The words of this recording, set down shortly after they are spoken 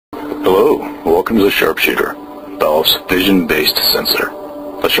Hello, welcome to the Sharpshooter, Balluff's vision-based sensor.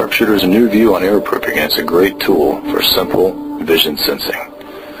 The Sharpshooter is a new view on error-proofing, and it's a great tool for simple vision sensing.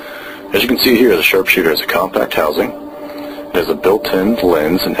 As you can see here, the Sharpshooter has a compact housing. It has a built-in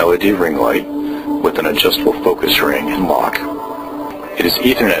lens and LED ring light with an adjustable focus ring and lock. It is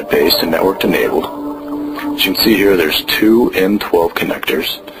Ethernet-based and network-enabled. As you can see here, there's two M12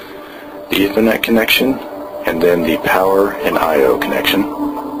 connectors, the Ethernet connection, and then the power and I/O connection.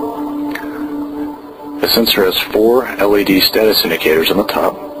 The sensor has 4 LED status indicators on the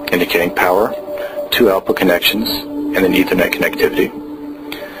top, indicating power, 2 output connections, and then Ethernet connectivity.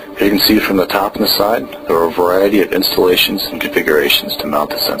 As you can see from the top and the side, there are a variety of installations and configurations to mount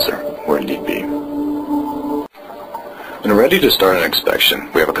the sensor where need be. When ready to start an inspection,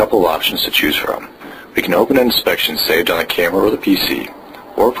 we have a couple of options to choose from. We can open an inspection saved on the camera or the PC,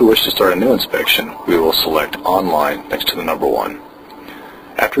 or if we wish to start a new inspection, we will select Online next to the number 1.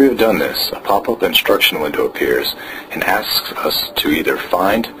 After we have done this, a pop-up instruction window appears and asks us to either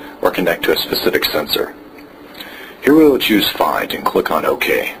find or connect to a specific sensor. Here we will choose Find and click on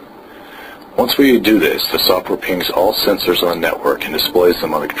OK. Once we do this, the software pings all sensors on the network and displays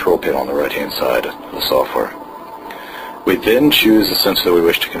them on the control panel on the right-hand side of the software. We then choose the sensor that we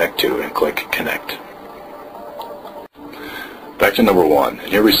wish to connect to and click Connect. Back to number 1, and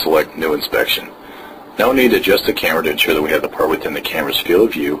here we select New Inspection. Now we need to adjust the camera to ensure that we have the part within the camera's field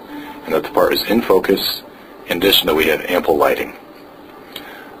of view and that the part is in focus, in addition that we have ample lighting.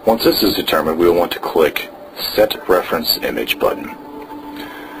 Once this is determined, we will want to click Set Reference Image button.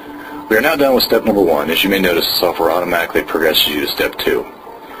 We are now done with step number 1. As you may notice, the software automatically progresses you to step 2.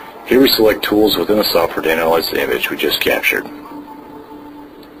 Here we select tools within the software to analyze the image we just captured.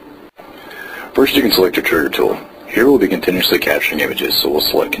 First, you can select your trigger tool. Here we'll be continuously capturing images, so we'll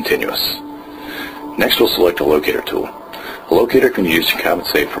select Continuous. Next, we'll select a locator tool. A locator can be used to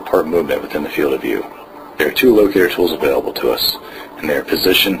compensate for part movement within the field of view. There are 2 locator tools available to us, and they are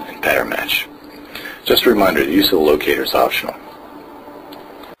Position and Pattern Match. Just a reminder, the use of the locator is optional.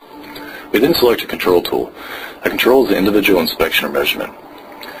 We then select a control tool. A control is the individual inspection or measurement.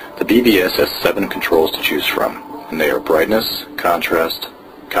 The BBS has 7 controls to choose from, and they are Brightness, Contrast,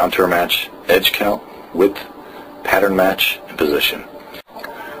 Contour Match, Edge Count, Width, Pattern Match, and Position.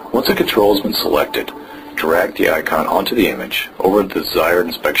 Once a control has been selected, drag the icon onto the image over the desired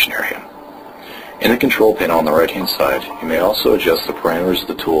inspection area. In the control panel on the right-hand side, you may also adjust the parameters of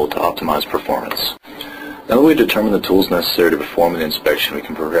the tool to optimize performance. Now that we've determined the tools necessary to perform the inspection, we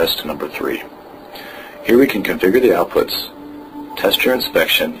can progress to number 3. Here we can configure the outputs, test your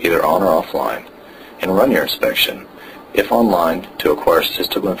inspection either on or offline, and run your inspection, if online, to acquire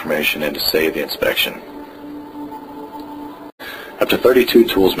statistical information and to save the inspection. Up to 32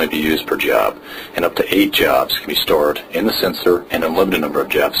 tools may be used per job, and up to 8 jobs can be stored in the sensor, and a limited number of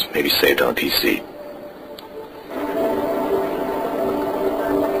jobs may be saved on the PC.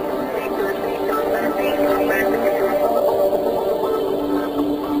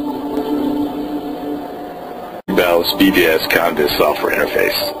 Balluff's BBS ComDis software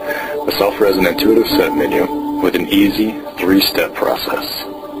interface. The software has an intuitive set menu with an easy 3-step process.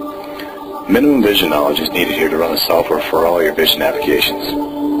 Minimum vision knowledge is needed here to run the software for all your vision applications.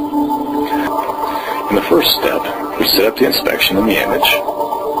 In the first step, we set up the inspection in the image.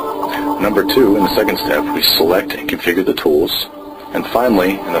 Number 2, in the second step, we select and configure the tools. And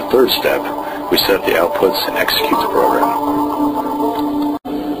finally, in the third step, we set up the outputs and execute the program.